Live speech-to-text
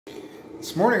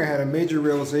This morning I had a major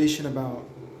realization about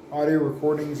audio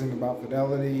recordings and about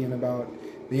fidelity and about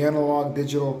the analog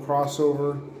digital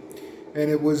crossover. And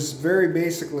it was very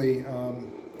basically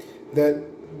that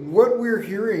what we're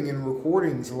hearing in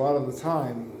recordings a lot of the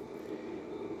time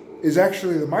is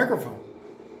actually the microphone.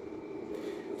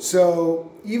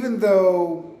 So even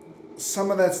though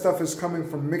some of that stuff is coming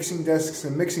from mixing desks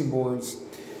and mixing boards,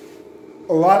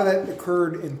 a lot of that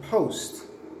occurred in post.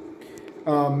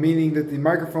 Meaning that the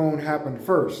microphone happened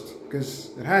first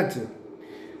because it had to.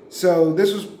 So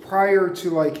this was prior to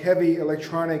like heavy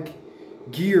electronic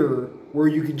gear where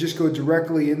you could just go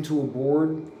directly into a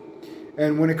board.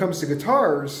 And when it comes to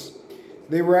guitars,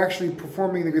 they were actually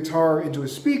performing the guitar into a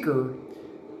speaker,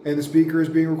 and the speaker is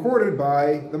being recorded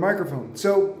by the microphone.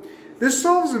 So this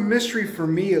solves a mystery for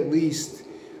me, at least,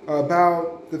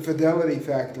 about the fidelity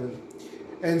factor.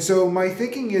 And so my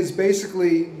thinking is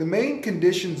basically the main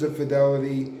conditions of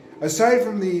fidelity, aside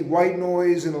from the white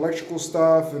noise and electrical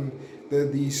stuff and the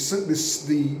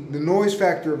noise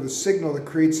factor of the signal that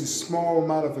creates a small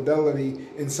amount of fidelity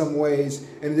in some ways,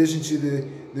 in addition to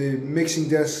the mixing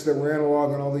desks that were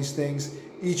analog and all these things,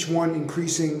 each one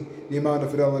increasing the amount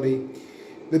of fidelity.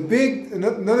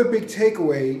 Another big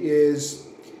takeaway is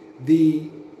the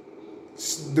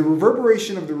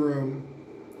reverberation of the room,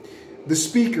 the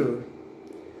speaker,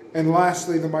 and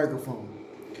lastly, the microphone.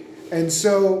 And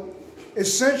so,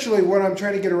 essentially, what I'm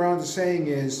trying to get around to saying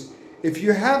is, if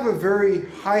you have a very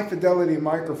high fidelity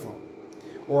microphone,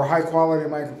 or a high quality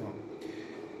microphone,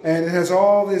 and it has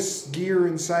all this gear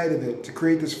inside of it to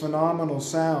create this phenomenal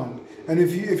sound, and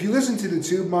if you listen to the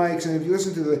tube mics, and if you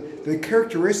listen to the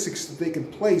characteristics that they can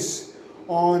place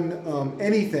on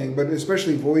anything, but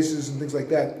especially voices and things like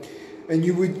that, and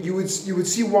you would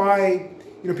see why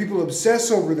people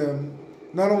obsess over them,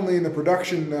 not only in the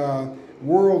production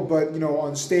world, but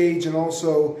on stage, and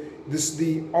also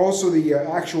the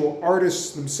actual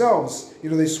artists themselves.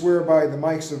 They swear by the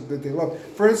mics that they love.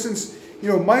 For instance,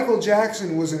 Michael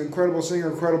Jackson was an incredible singer,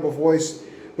 incredible voice,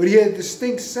 but he had a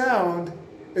distinct sound,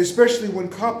 especially when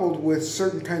coupled with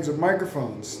certain kinds of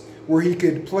microphones, where he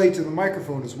could play to the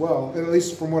microphone as well, at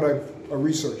least from what I've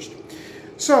researched.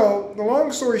 So the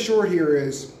long story short here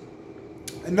is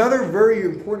another very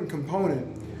important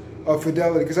component of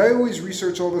fidelity, because I always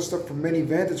research all this stuff from many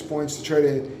vantage points to try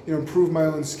to improve my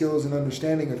own skills and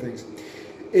understanding of things,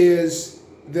 is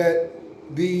that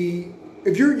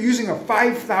if you're using a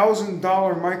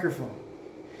 $5,000 microphone,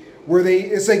 where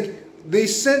it's like they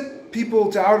sent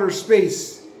people to outer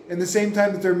space in the same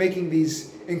time that they're making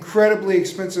these incredibly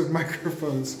expensive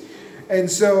microphones, and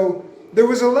so there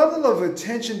was a level of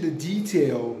attention to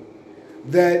detail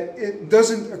that it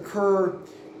doesn't occur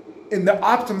in the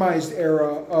optimized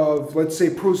era of, let's say,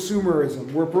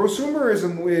 prosumerism, where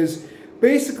prosumerism is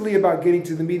basically about getting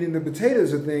to the meat and the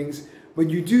potatoes of things, but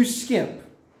you do skimp.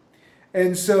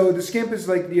 And so the skimp is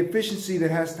like the efficiency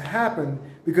that has to happen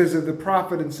because of the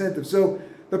profit incentive. So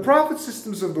the profit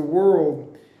systems of the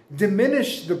world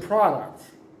diminished the product,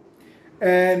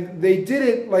 and they did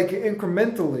it like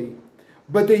incrementally,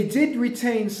 but they did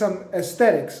retain some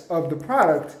aesthetics of the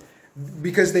product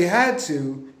because they had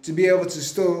to be able to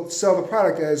still sell the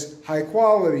product as high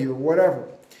quality or whatever.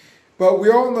 But we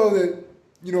all know that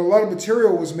a lot of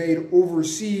material was made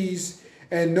overseas,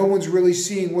 and no one's really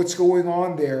seeing what's going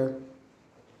on there.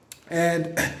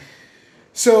 And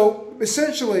so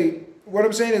essentially what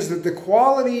I'm saying is that the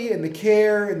quality and the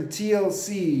care and the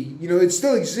TLC, it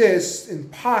still exists in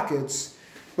pockets,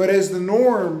 but as the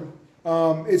norm,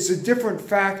 it's a different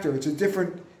factor. It's a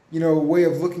different way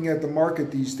of looking at the market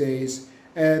these days.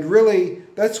 And really,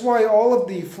 that's why all of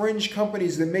the fringe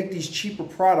companies that make these cheaper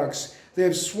products, they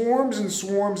have swarms and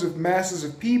swarms of masses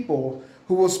of people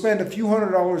who will spend a few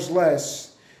 $100s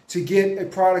less to get a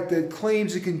product that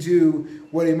claims it can do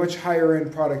what a much higher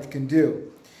end product can do.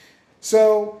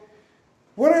 So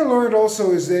what I learned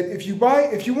also is that if you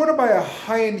want to buy a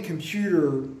high-end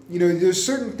computer, there's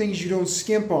certain things you don't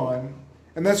skimp on,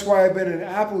 and that's why I've been an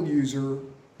Apple user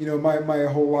my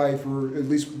whole life, or at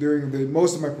least during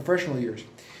most of my professional years.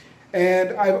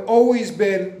 And I've always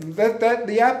been,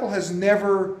 the Apple has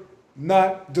never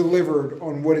not delivered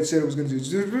on what it said it was going to do.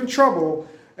 So there's been trouble,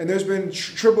 and there's been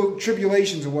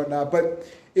tribulations and whatnot, but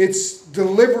it's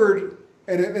delivered,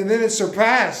 and then it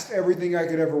surpassed everything I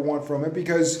could ever want from it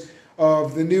because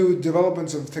of the new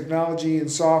developments of technology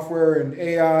and software and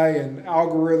AI and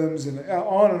algorithms and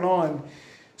on and on.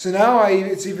 So now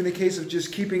it's even a case of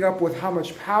just keeping up with how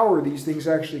much power these things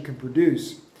actually can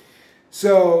produce.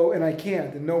 So, and I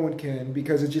can't, and no one can,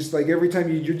 because it's just like every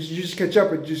time you just catch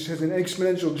up, it just has an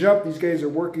exponential jump. These guys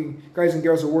and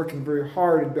girls are working very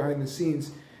hard and behind the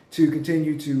scenes to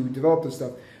continue to develop this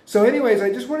stuff. So anyways,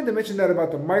 I just wanted to mention that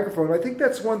about the microphone. I think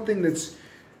that's one thing that's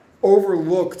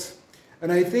overlooked.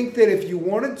 And I think that if you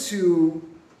wanted to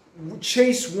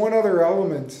chase one other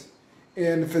element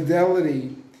in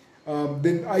fidelity,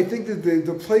 then I think that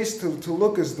the place to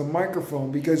look is the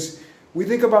microphone, because we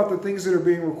think about the things that are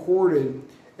being recorded,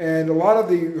 and a lot of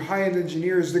the high-end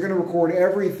engineers, they're going to record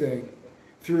everything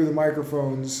through the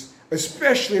microphones,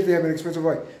 especially if they have an expensive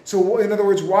mic. So in other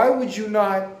words, why would you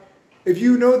not, if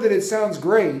you know that it sounds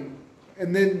great,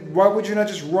 and then why would you not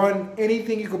just run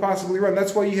anything you could possibly run?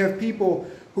 That's why you have people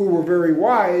who were very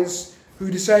wise, who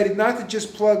decided not to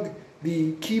just plug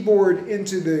the keyboard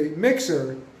into the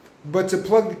mixer, but to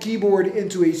plug the keyboard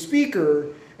into a speaker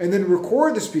and then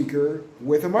record the speaker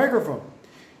with a microphone.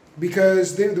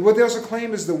 Because what they also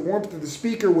claim is the warmth of the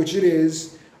speaker, which it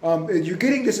is, you're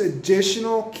getting this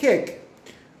additional kick.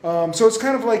 So it's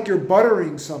kind of like you're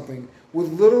buttering something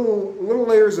with little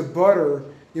layers of butter,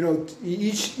 you know,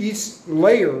 each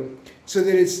layer, so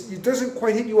that it doesn't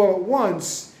quite hit you all at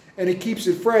once, and it keeps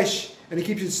it fresh and it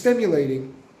keeps it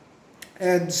stimulating.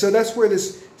 And so that's where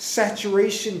this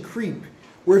saturation creep,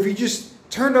 where if you just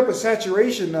turned up a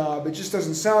saturation knob, it just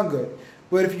doesn't sound good.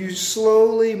 But if you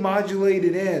slowly modulate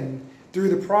it in through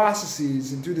the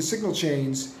processes and through the signal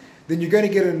chains, then you're going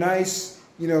to get a nice,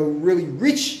 you know, really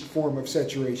rich form of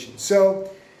saturation. So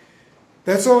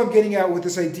that's all I'm getting at with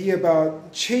this idea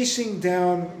about chasing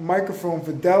down microphone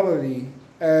fidelity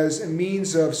as a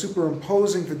means of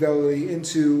superimposing fidelity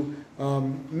into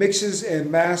mixes and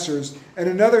masters. And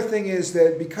another thing is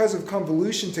that because of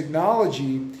convolution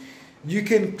technology, you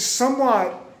can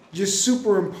somewhat just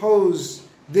superimpose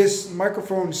this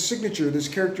microphone signature, this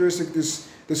characteristic,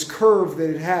 this curve that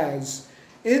it has,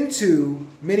 into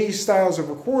many styles of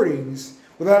recordings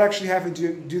without actually having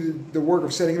to do the work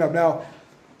of setting it up. Now,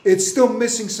 it's still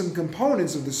missing some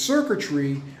components of the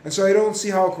circuitry, and so I don't see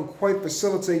how it could quite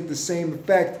facilitate the same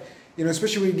effect, you know,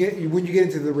 especially when you get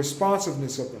into the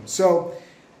responsiveness of them. So,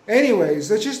 anyways,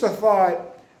 that's just a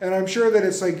thought, and I'm sure that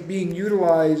it's like being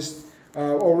utilized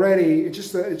already. It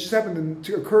just happened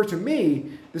to occur to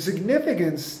me, the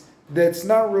significance that's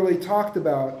not really talked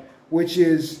about, which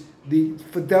is the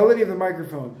fidelity of the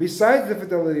microphone, besides the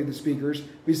fidelity of the speakers,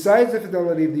 besides the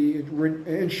fidelity of the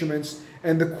instruments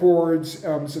and the cords,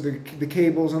 so the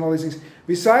cables and all these things,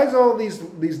 besides all these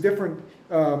different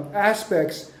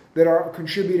aspects that are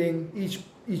contributing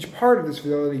each part of this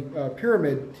fidelity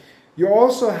pyramid, you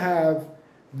also have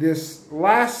this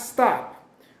last stop,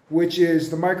 which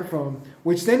is the microphone,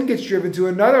 which then gets driven to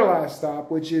another last stop,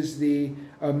 which is the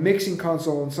mixing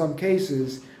console in some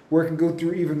cases, where it can go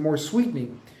through even more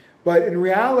sweetening. But in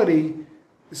reality,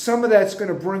 some of that's going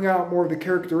to bring out more of the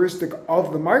characteristic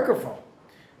of the microphone.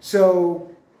 So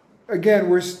again,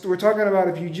 we're talking about,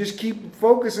 if you just keep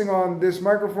focusing on this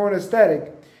microphone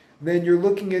aesthetic, then you're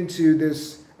looking into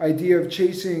this idea of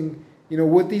chasing, you know,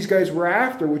 what these guys were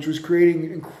after, which was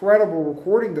creating incredible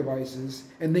recording devices,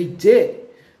 and they did.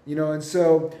 You know, and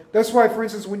so that's why, for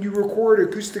instance, when you record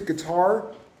acoustic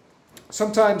guitar,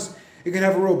 sometimes it can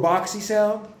have a real boxy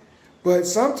sound, but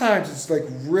sometimes it's like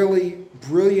really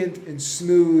brilliant and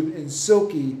smooth and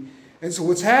silky. And so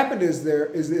what's happened is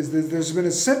there's been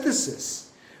a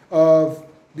synthesis of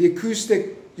the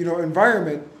acoustic, you know,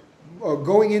 environment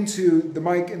going into the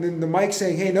mic, and then the mic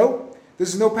saying, hey, nope,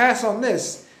 there's no pass on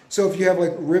this. So if you have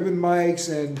like ribbon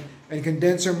mics and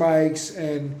condenser mics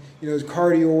and, you know,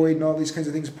 cardioid and all these kinds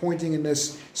of things pointing in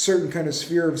this certain kind of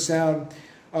sphere of sound,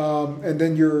 and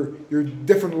then your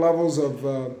different levels of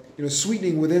you know,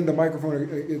 sweetening within the microphone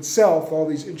itself, all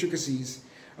these intricacies,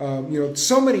 you know,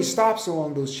 so many stops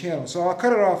along those channels. So I'll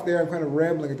cut it off there. I'm kind of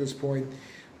rambling at this point,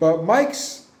 but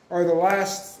mics are the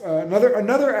last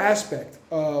another aspect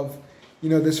of, you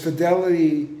know, this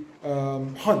fidelity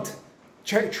hunt.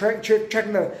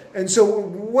 Checking that. And so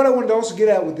what I wanted to also get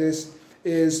at with this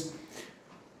is,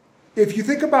 if you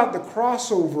think about the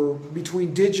crossover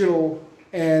between digital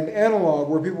and analog,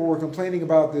 where people were complaining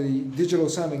about the digital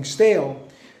sounding stale,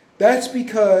 that's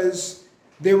because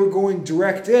they were going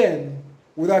direct in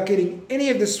without getting any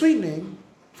of the sweetening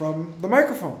from the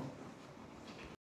microphone.